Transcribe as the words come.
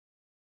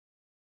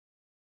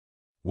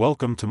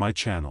Welcome to my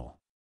channel.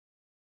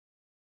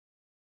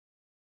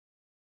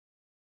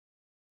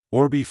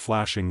 Orbi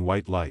flashing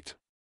white light.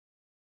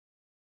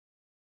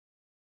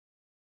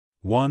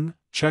 1.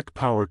 Check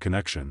power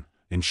connection.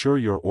 Ensure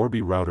your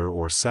Orbi router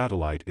or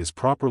satellite is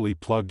properly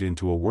plugged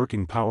into a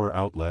working power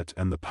outlet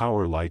and the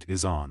power light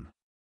is on.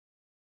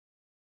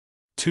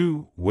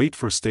 2. Wait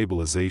for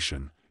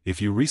stabilization.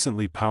 If you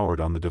recently powered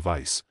on the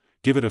device,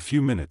 give it a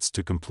few minutes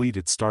to complete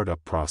its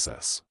startup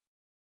process.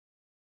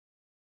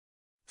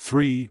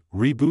 3.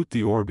 Reboot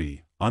the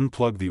Orbi.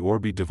 Unplug the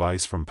Orbi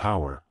device from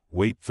power,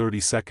 wait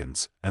 30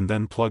 seconds, and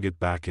then plug it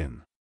back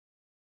in.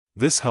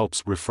 This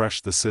helps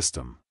refresh the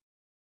system.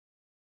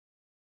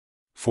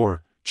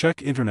 4.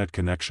 Check internet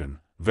connection.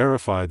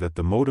 Verify that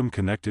the modem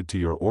connected to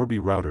your Orbi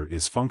router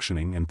is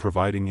functioning and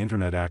providing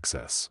internet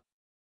access.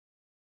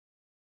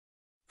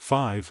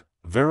 5.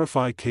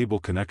 Verify cable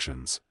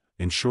connections.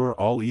 Ensure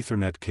all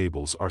Ethernet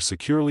cables are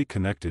securely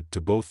connected to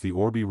both the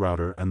Orbi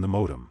router and the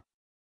modem.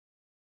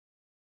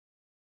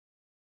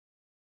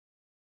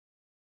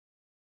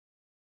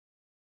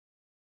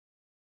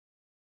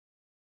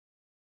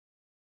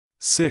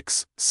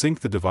 6.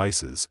 Sync the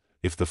devices.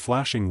 If the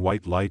flashing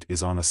white light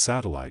is on a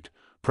satellite,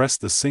 press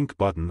the sync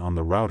button on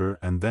the router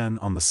and then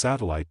on the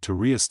satellite to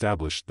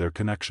re-establish their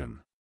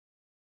connection.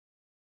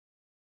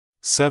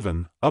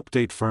 7.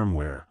 Update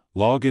firmware.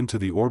 Log into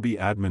the Orbi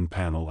admin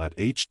panel at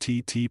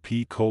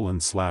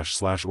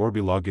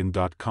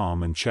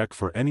http://orbilogin.com and check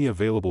for any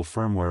available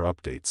firmware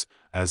updates,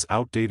 as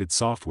outdated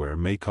software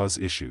may cause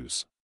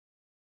issues.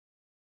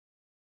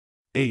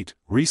 8.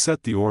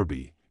 Reset the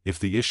Orbi. If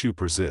the issue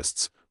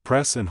persists,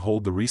 press and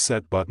hold the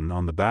reset button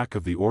on the back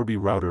of the Orbi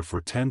router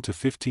for 10 to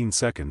 15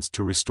 seconds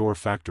to restore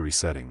factory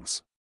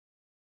settings.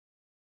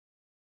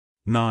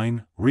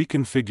 9.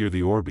 Reconfigure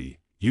the Orbi.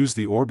 Use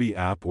the Orbi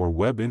app or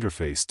web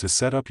interface to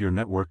set up your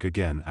network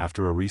again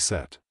after a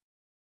reset.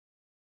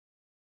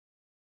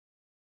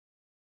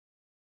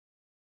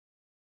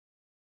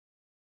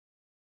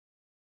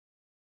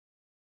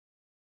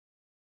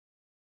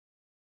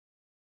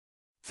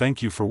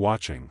 Thank you for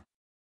watching.